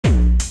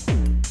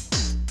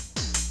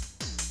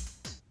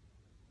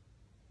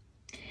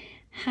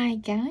Hi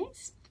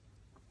guys,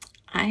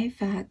 I've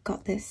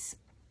got this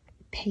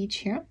page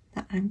here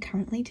that I'm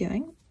currently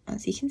doing.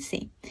 As you can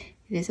see, it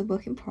is a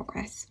work in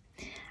progress.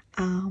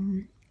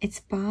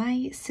 It's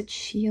by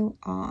Sachiyo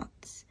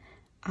Art,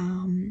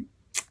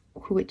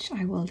 which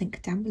I will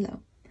link down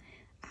below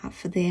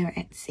for their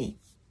Etsy.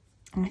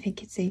 And I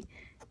think it's a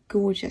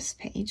gorgeous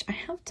page. I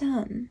have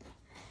done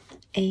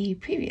a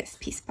previous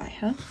piece by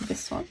her,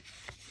 this one,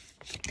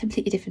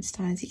 completely different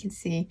style, as you can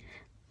see,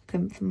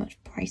 looking for much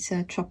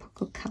brighter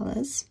tropical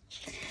colours.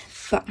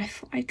 But I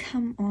thought I'd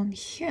come on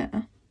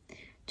here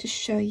to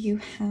show you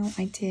how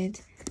I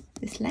did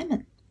this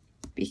lemon,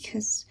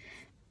 because,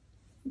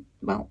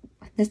 well,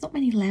 there's not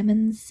many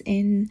lemons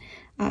in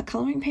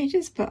colouring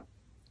pages, but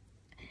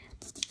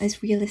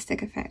this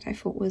realistic effect I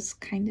thought was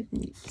kind of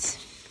neat.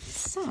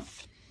 So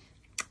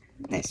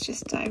let's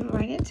just dive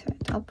right into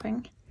it. I'll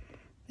bring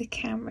the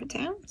camera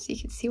down so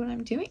you can see what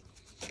I'm doing.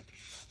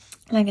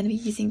 And I'm going to be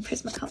using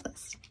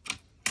Prismacolors.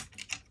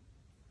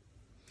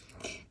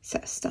 So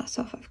to start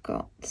off, I've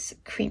got this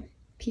cream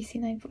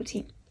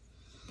PC948,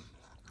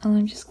 and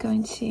I'm just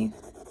going to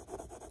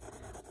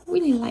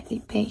really lightly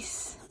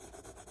base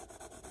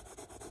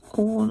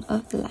all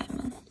of the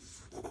lemon.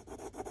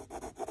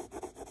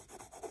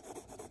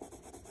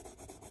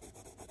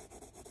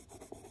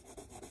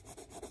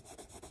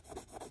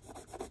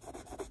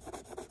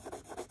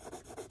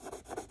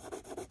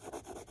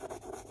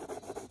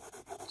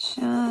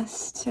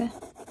 Just to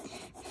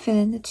fill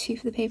in the tooth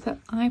of the paper.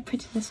 I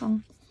printed this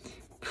on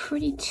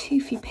pretty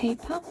toothy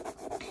paper,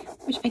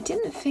 which I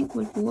didn't think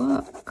would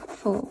work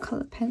for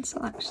coloured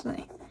pencil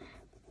actually,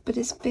 but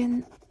it's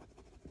been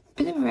a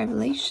bit of a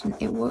revelation.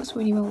 It works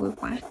really well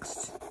with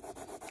wax.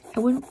 I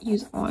wouldn't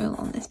use oil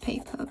on this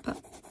paper,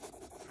 but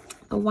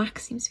the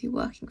wax seems to be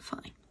working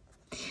fine.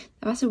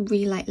 Now that's a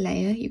really light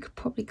layer, you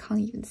probably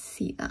can't even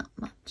see that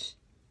much,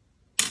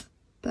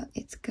 but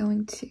it's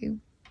going to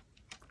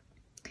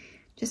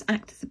just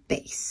act as a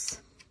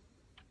base.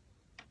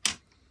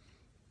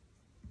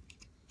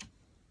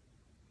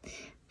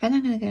 Then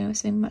I'm going to go with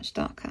something much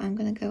darker. I'm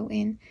going to go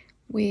in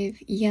with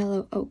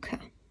yellow ochre.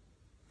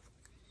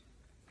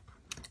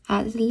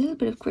 There's a little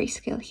bit of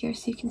grayscale here,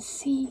 so you can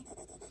see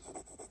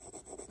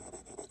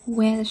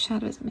where the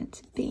shadow is meant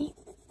to be.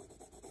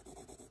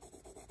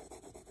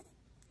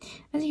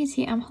 As you can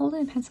see, I'm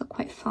holding the pencil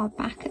quite far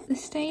back at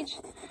this stage.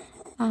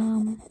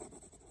 You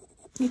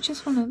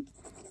just want to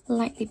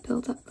lightly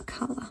build up the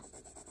colour.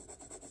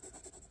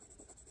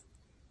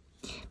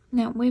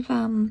 Now with,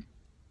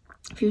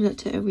 if you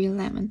looked at a real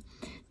lemon,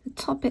 the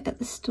top bit at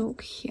the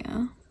stalk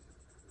here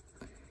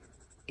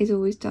is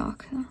always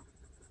darker,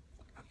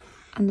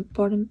 and the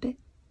bottom bit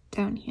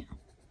down here,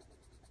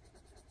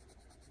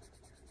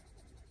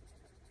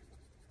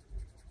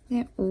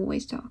 they're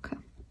always darker.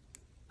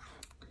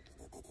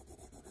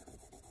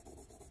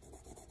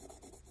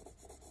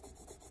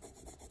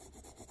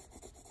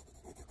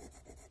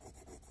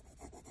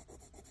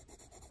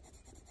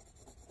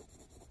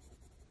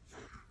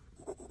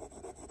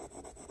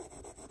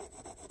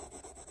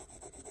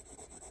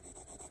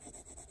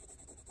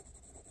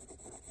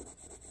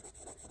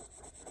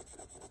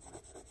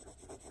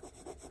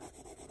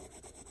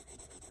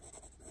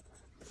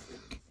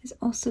 There's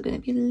also going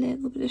to be a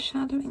little bit of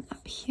shadowing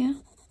up here,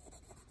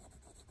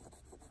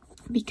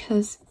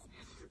 because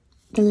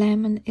the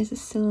lemon is a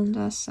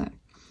cylinder, so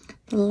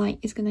the light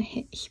is going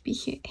to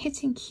be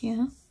hitting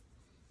here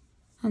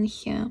and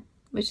here,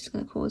 which is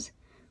going to cause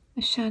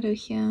a shadow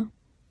here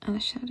and a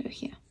shadow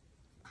here.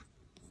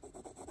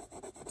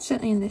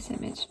 Certainly in this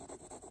image.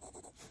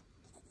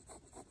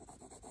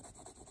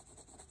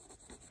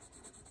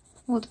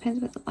 All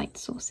depends what the light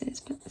source is,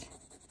 but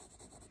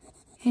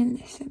in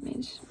this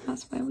image,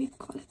 that's where we've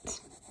got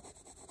it.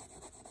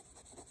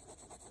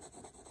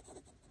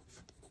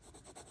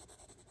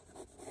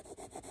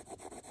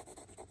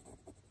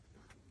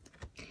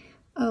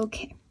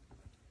 Okay,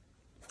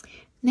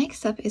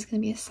 next up is going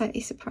to be a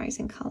slightly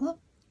surprising colour,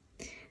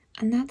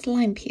 and that's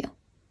Limepeel.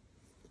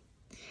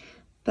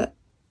 But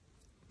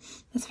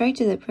that's very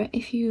deliberate.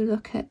 If you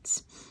look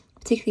at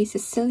particularly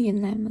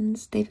Sicilian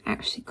lemons, they've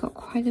actually got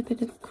quite a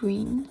bit of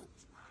green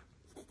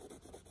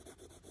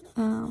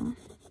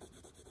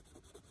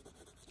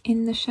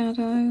in the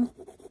shadow,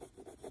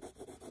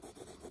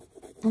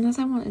 and as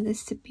I wanted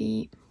this to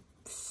be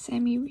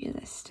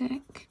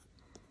semi-realistic,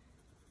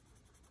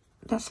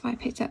 that's why I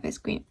picked up this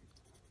green.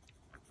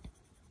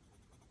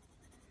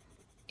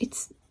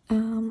 It's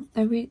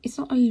it's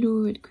not a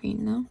lurid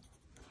green though.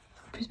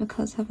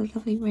 Prismacolors have a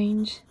lovely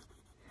range,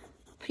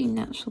 pretty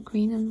natural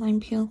green, and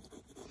Limepeel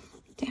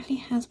definitely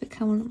has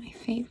become one of my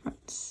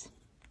favourites.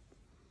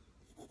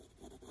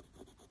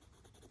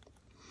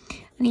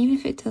 And even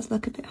if it does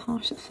look a bit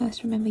harsh at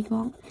first, remember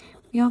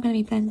we are going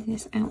to be blending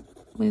this out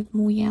with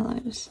more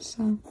yellows,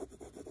 so I'm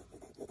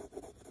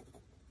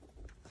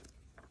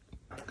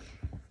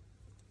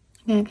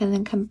going to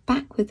then come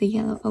back with the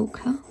yellow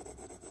ochre.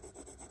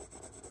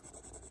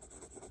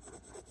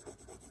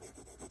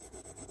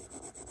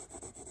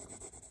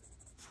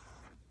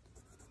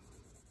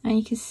 And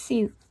you can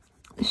see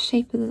the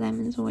shape of the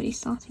lemon is already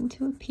starting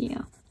to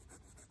appear.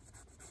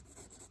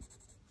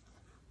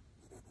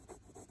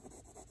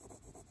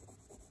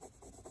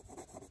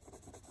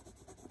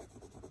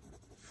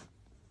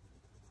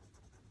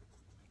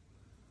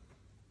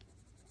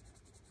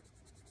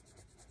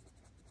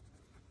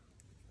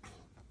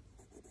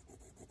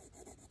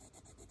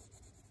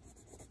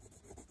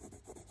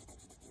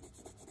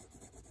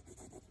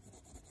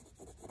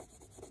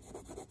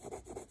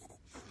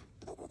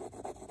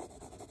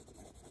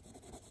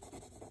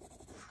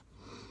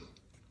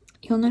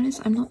 You'll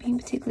notice I'm not being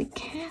particularly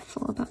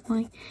careful about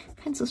my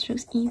pencil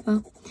strokes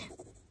either.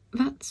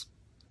 That's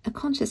a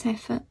conscious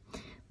effort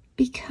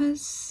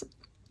because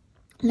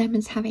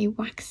lemons have a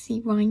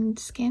waxy rind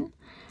skin.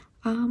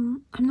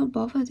 I'm not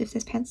bothered if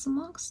there's pencil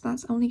marks.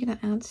 That's only going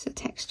to add to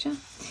texture.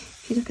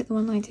 If you look at the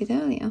one I did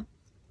earlier,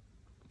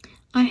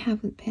 I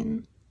haven't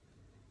been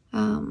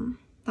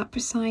that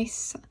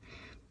precise.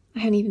 I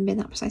haven't even been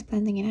that precise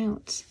blending it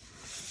out,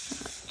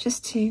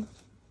 just to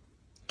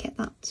get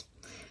that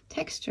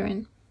texture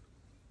in.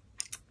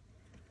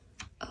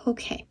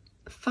 Okay,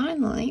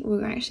 finally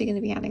we're actually going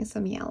to be adding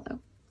some yellow.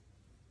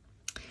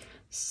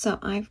 So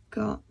I've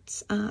got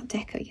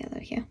Deco yellow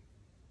here.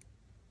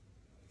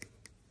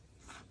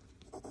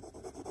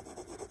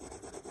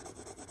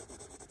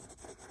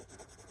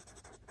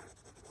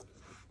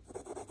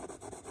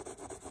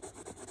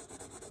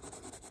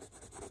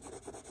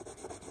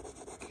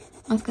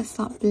 I'm just going to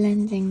start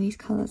blending these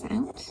colours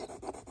out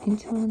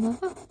into one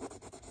another.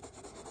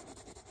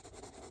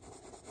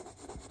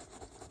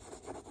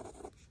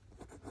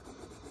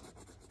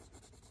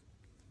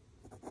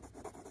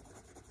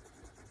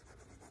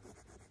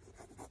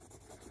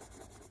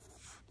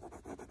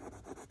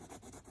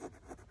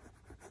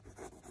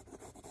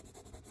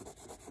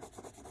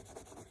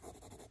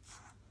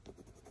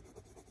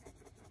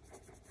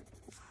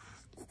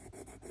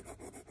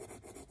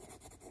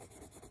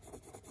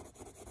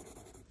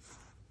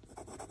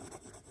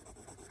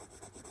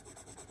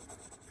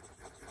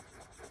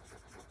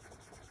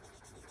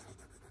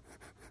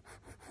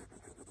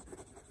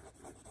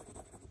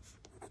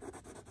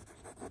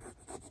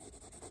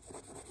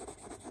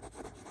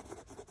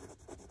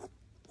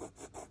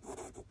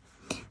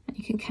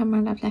 You can come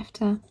around, I've left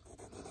a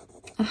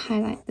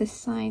highlight this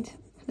side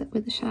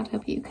with the shadow,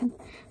 but you can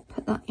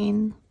put that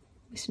in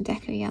with some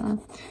Deco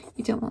yellow.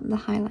 You don't want the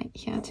highlight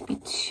here to be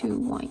too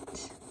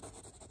white.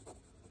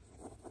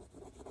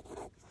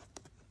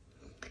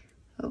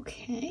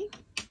 Okay.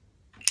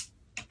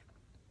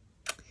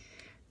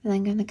 And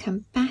I'm going to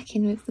come back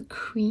in with the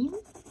cream.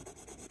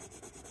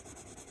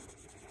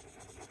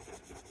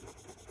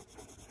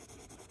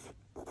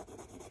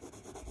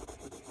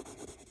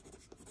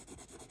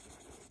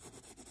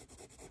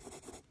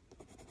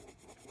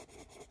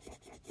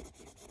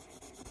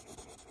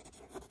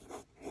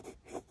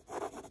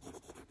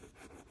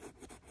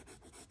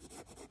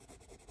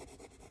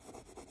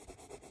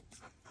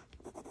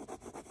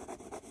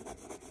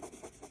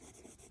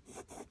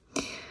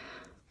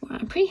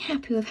 I'm pretty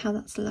happy with how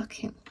that's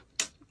looking.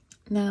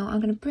 Now I'm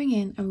going to bring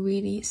in a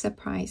really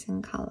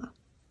surprising colour,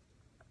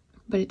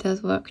 but it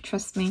does work,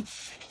 trust me.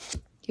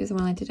 Here's the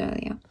one I did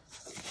earlier.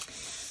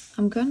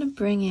 I'm going to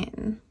bring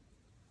in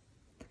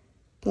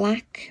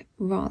Black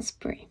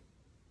Raspberry.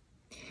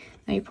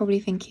 Now you're probably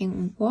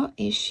thinking, what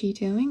is she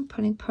doing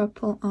putting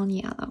purple on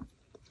yellow?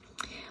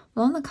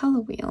 Well, on the colour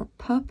wheel,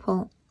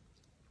 purple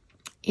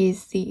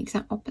is the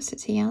exact opposite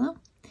to yellow,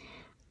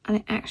 and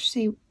it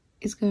actually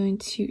is going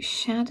to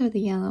shadow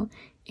the yellow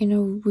in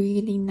a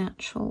really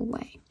natural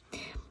way.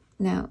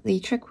 Now, the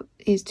trick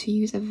is to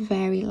use a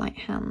very light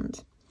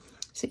hand.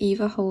 So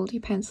either hold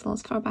your pencil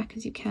as far back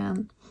as you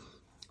can,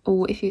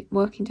 or if you're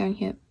working down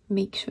here,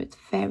 make sure it's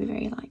very,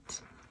 very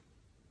light.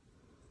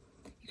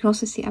 You can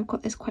also see I've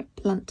got this quite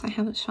blunt. I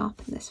haven't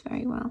sharpened this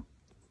very well.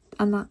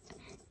 And that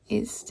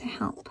is to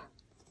help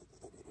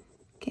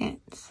get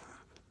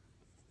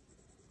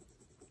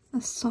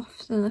as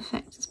soft an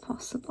effect as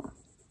possible.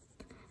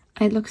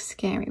 It looks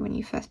scary when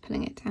you're first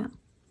putting it down,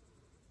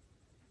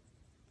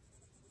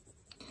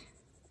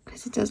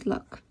 because it does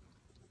look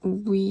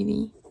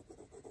really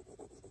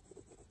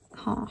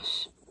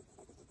harsh,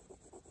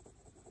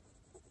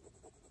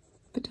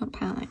 but don't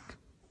panic.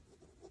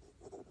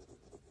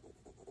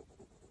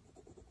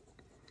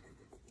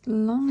 As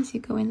long as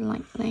you go in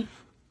lightly,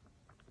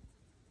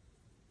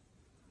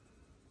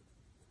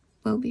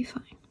 we'll be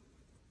fine.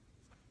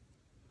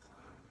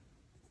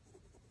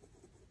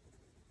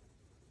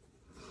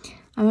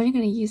 I'm only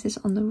going to use this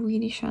on the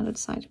really shadowed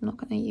side. I'm not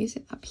going to use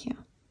it up here.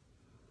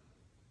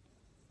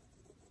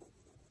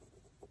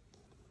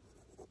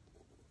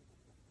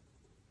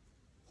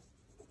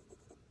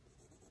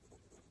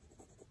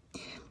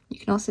 You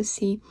can also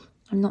see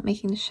I'm not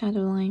making the shadow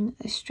line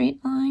a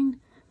straight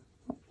line.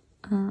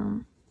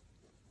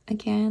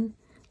 Again,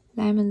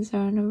 lemons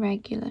are an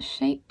irregular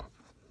shape.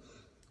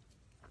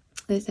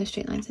 There's no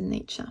straight lines in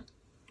nature.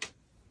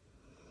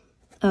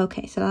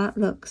 Okay, so that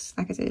looks,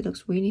 like I said, it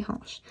looks really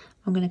harsh.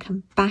 I'm going to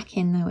come back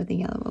in now with the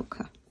yellow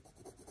ochre.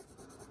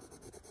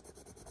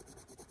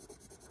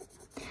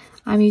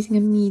 I'm using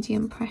a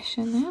medium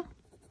pressure now.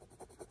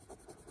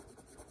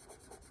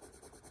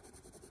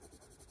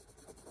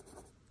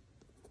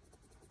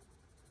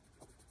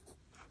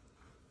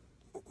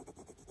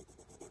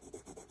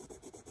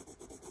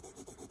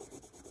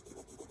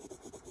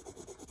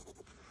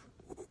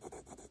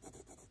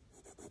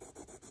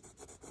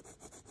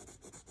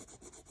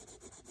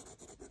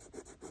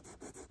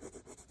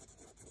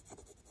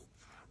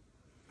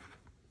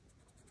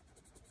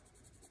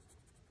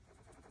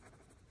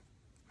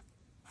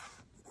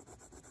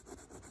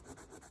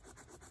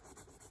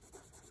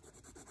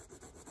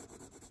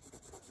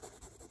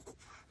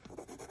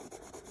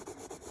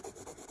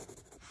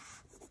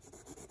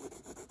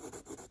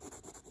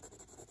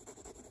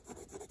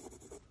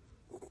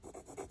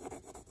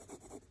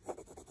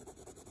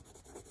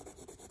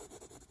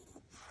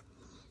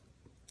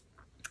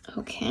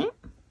 Okay,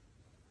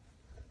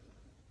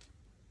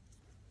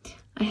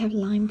 I have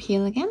lime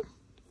peel again.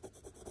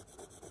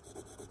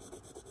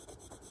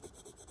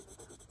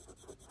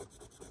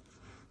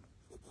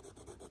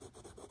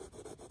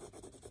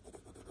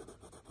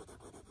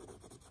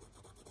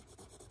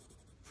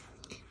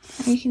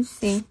 And you can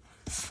see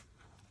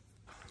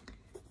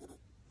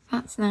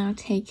that's now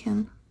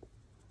taken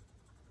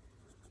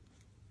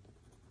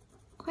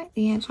quite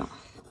the edge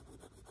off.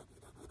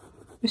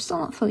 We're still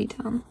not fully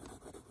done,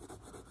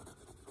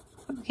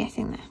 but we're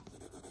getting there.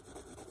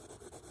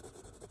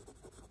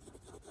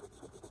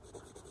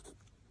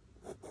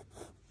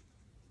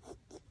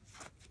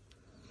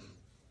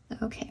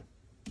 Okay.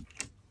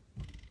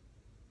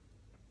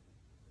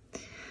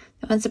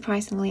 Now,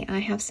 unsurprisingly, I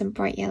have some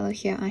bright yellow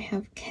here. I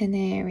have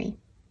Canary.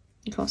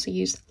 You can also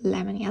use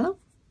lemon yellow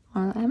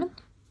or lemon.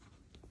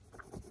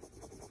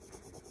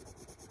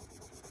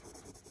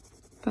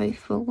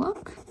 Both will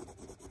work.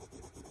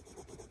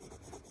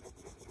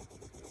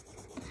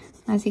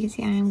 As you can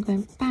see, I am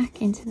going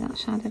back into that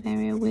shadow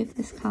area with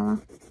this colour.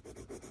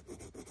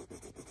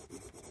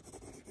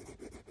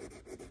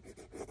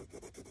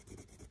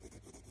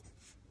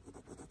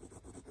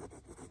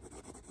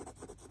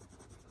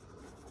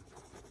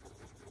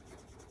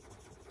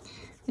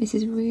 This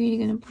is really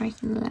going to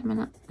brighten the lemon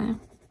up now.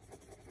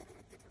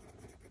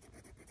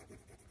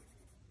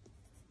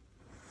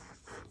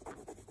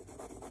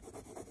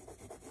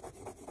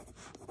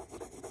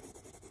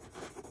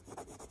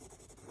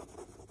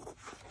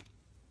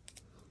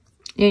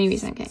 The only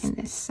reason I'm getting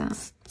this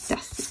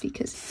dust is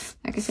because,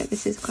 like I said,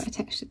 this is quite a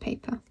textured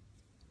paper.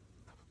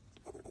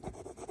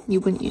 You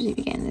wouldn't usually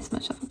be getting this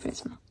much off a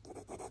Prisma.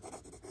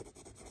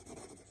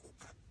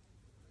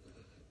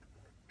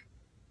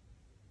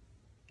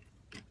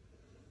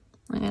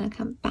 I'm going to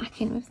come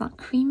back in with that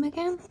cream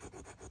again.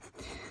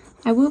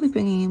 I will be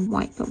bringing in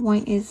white, but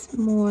white is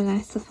more or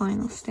less the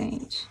final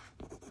stage.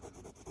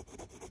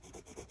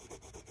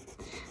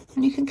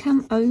 And you can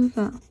come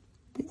over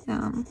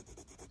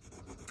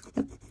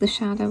the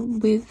shadow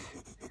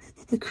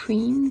with the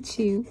cream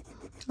to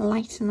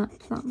lighten up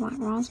that black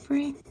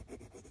raspberry.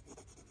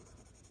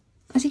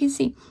 As you can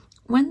see,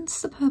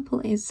 once the purple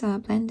is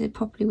blended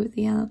properly with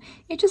the yellow,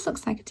 it just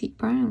looks like a deep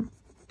brown,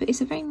 but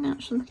it's a very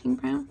natural looking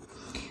brown.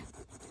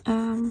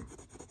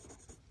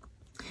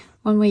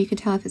 One way you can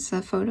tell if it's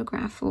a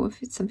photograph or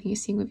if it's something you're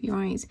seeing with your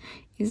eyes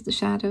is the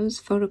shadows.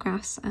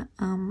 Photographs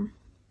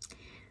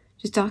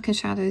just darken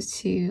shadows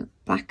to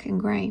black and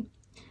grey,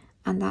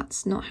 and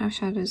that's not how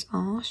shadows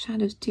are.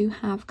 Shadows do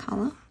have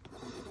colour,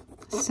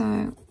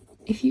 so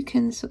if you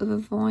can sort of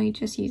avoid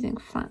just using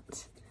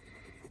flat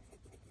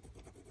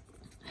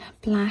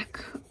black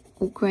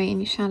or grey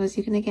in your shadows,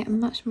 you're going to get a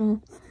much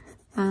more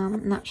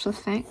natural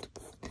effect.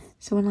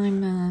 So when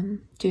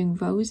I'm doing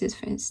roses,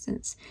 for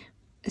instance,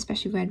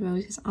 especially red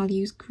roses, I'll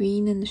use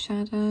green in the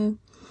shadow.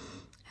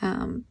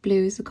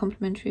 Blue is the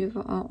complementary of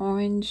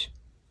orange,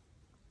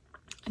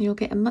 and you'll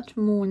get a much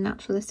more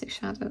naturalistic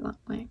shadow that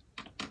way.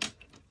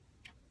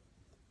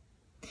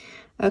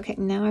 Okay,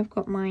 now I've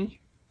got my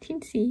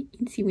teensy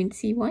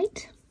wincy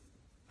white,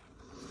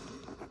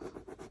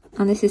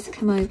 and this is to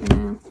come over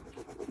now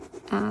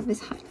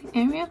this highlight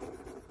area.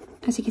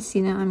 As you can see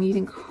now, I'm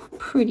using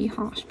pretty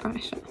harsh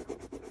pressure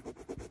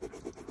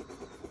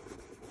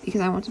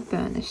because I want to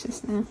burnish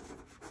this now.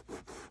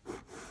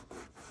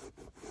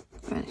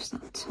 Burnish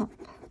that top.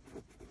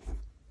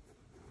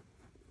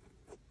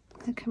 I'm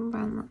going to come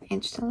around that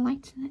edge to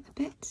lighten it a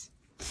bit.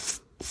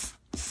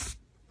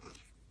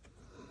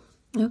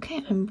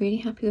 Okay, I'm really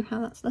happy with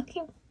how that's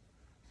looking.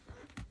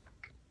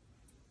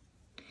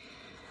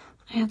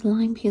 I have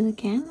lime peel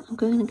again. I'm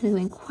going to go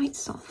in quite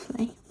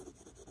softly,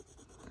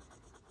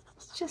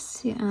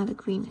 just to add a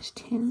greenish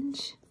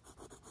tinge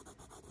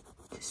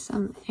to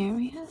some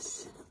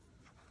areas.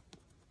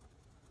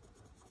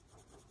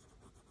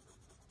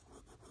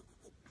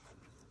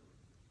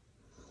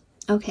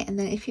 Okay, and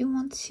then if you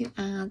want to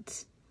add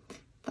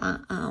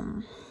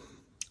that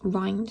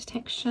rind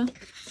texture,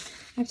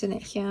 I've done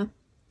it here.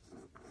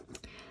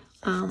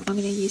 I'm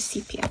going to use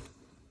sepia,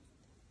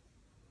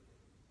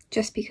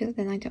 just because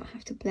then I don't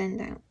have to blend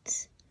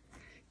out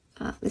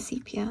the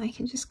sepia. I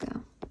can just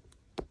go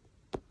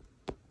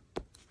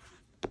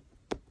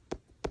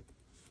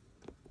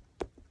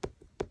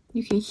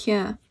You can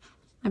hear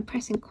I'm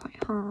pressing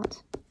quite hard.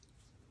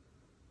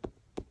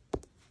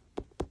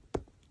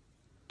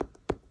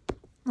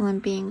 And I'm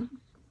being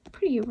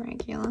pretty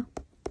irregular.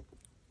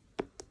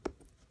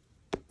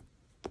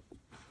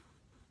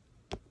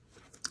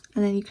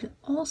 And then you can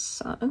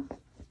also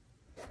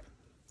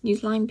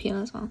use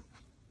Limepeel as well.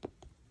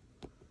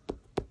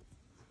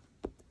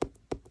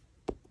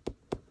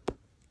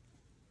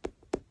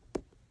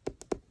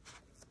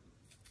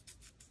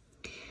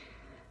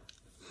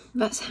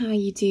 That's how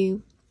you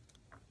do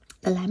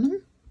the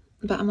lemon,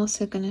 but I'm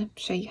also going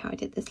to show you how I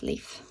did this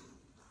leaf.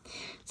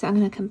 So I'm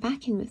going to come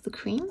back in with the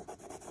cream.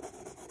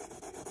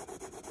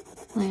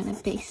 I'm going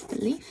to base the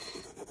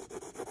leaf.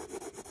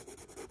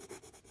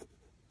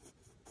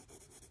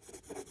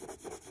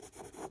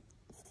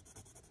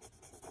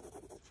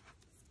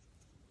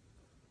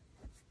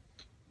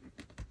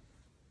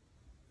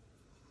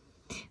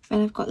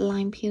 Then I've got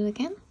Limepeel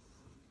again.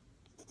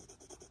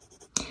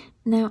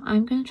 Now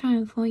I'm going to try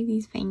and avoid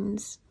these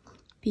veins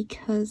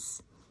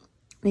because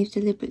they've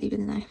deliberately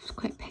been left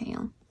quite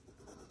pale.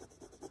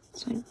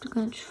 So I'm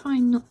going to try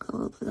and not go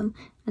over them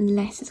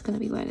unless it's going to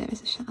be where there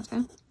is a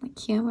shadow, like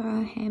here where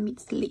our hair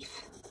meets the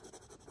leaf.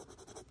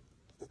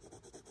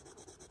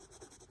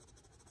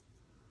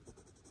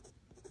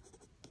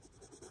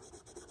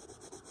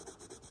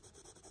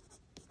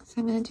 So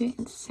I'm going to do it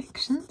in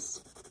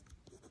sections.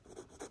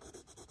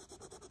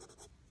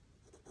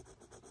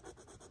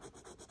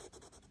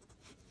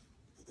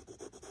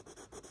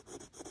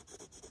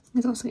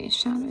 There's also a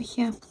shadow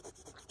here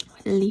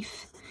where the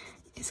leaf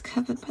is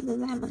covered by the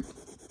lemon.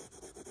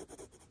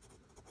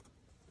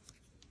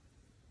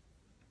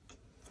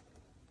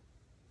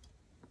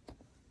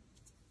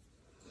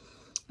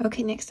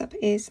 Okay, next up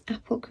is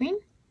apple green.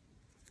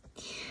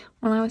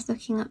 When I was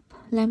looking up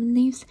lemon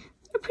leaves,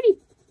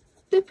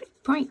 they're pretty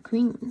bright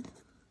green.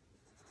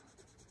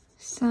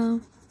 So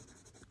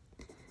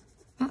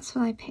that's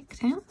what I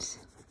picked out.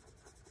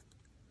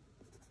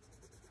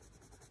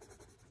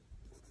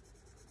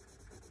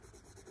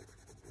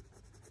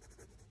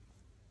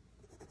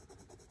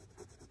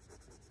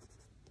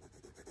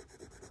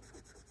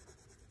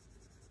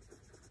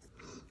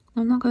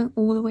 I'm not going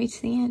all the way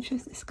to the edge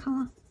with this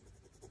colour.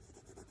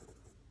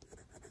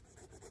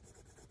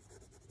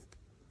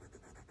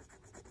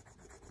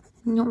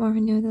 Not where I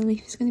know the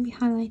leaf is going to be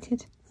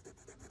highlighted.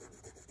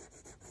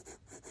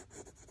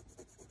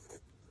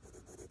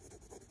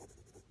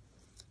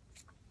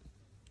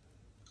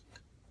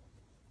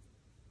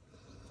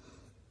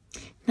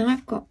 Now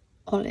I've got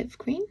olive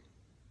green.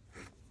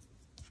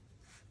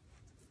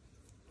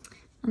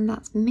 And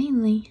that's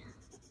mainly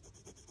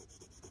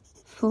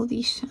for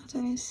these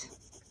shadows.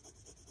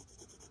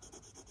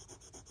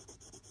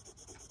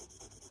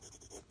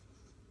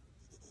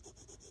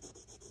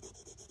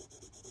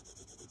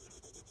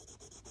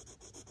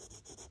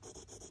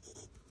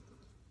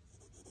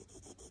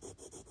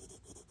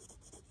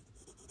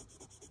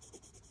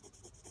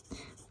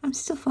 I'm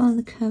still following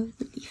the curve of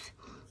the leaf,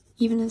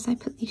 even as I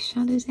put these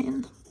shadows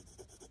in.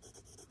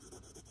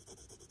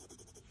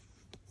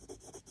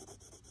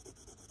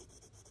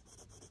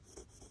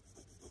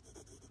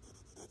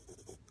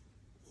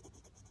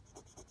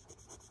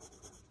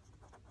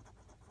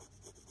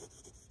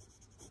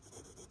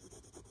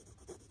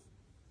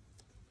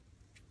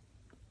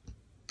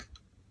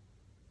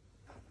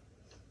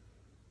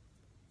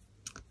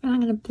 And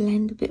I'm going to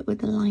blend a bit with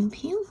the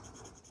Limepeel.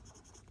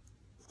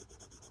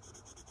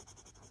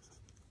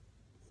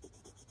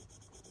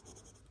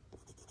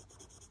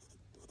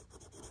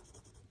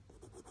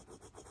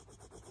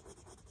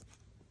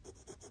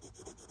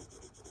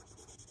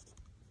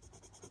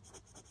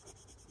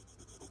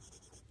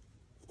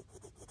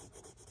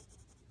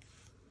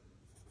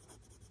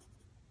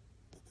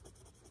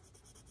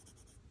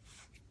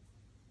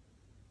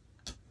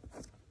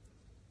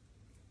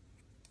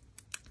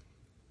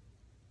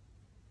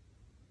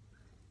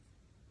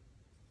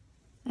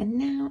 And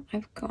now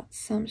I've got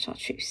some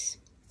Chartreuse.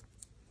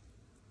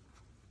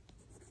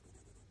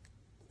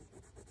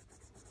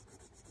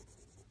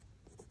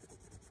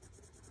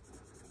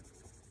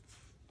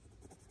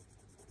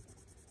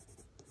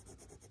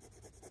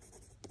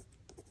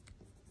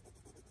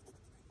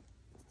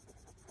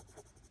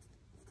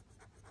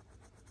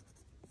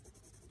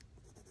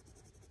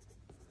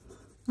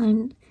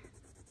 I'm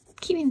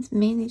keeping this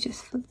mainly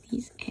just for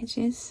these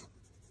edges.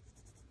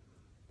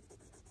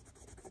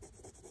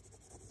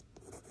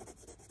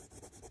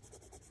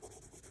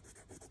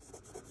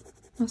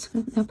 I'm also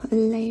going to now put a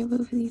layer over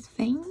these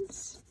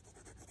veins.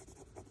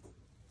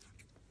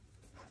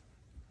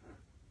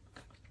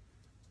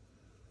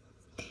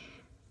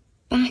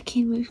 Back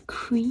in with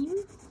cream.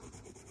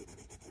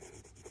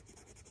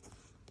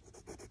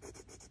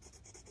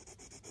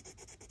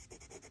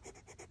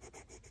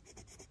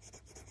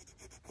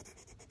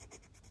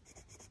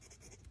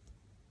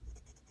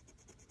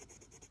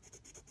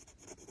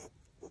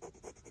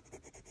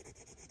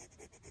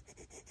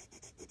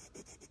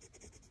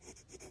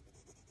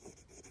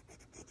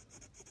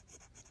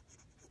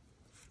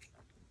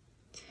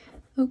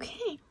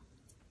 Okay,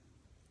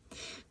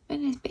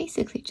 then there's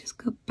basically just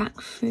go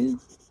back through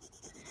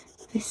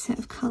this set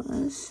of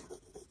colours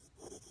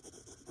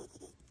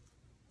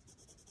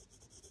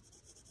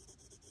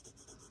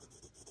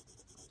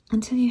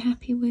until you're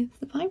happy with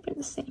the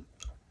vibrancy.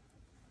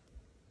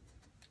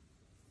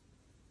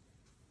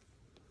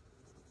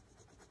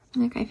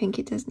 Look, I think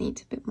it does need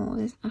a bit more of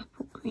this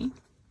apple green.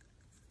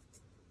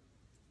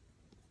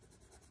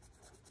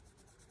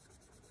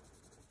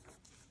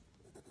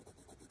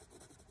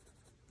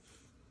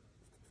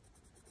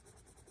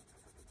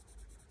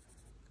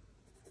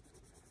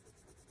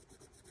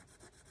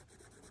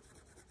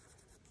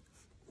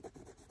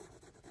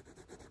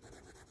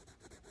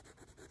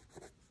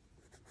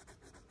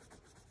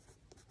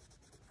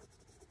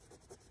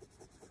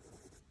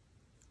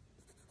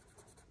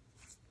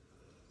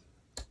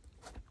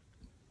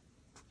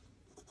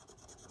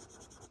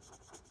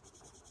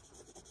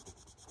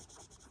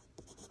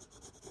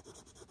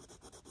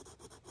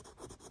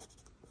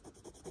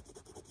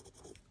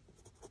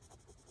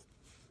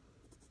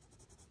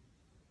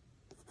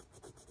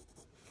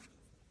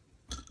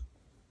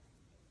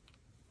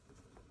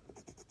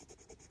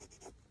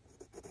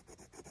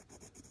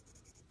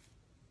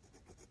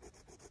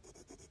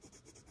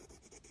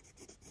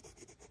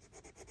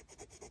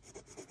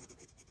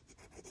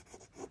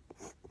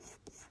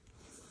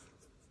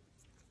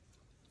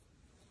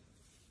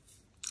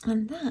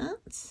 And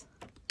that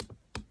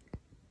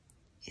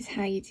is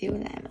how you do a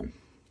lemon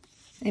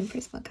in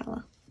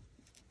Prismacolor.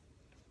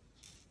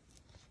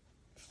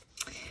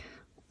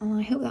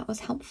 I hope that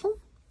was helpful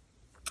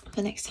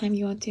for next time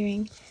you are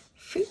doing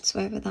fruits,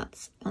 whether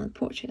that's on a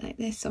portrait like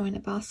this or in a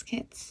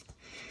basket.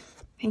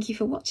 Thank you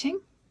for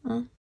watching.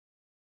 I'll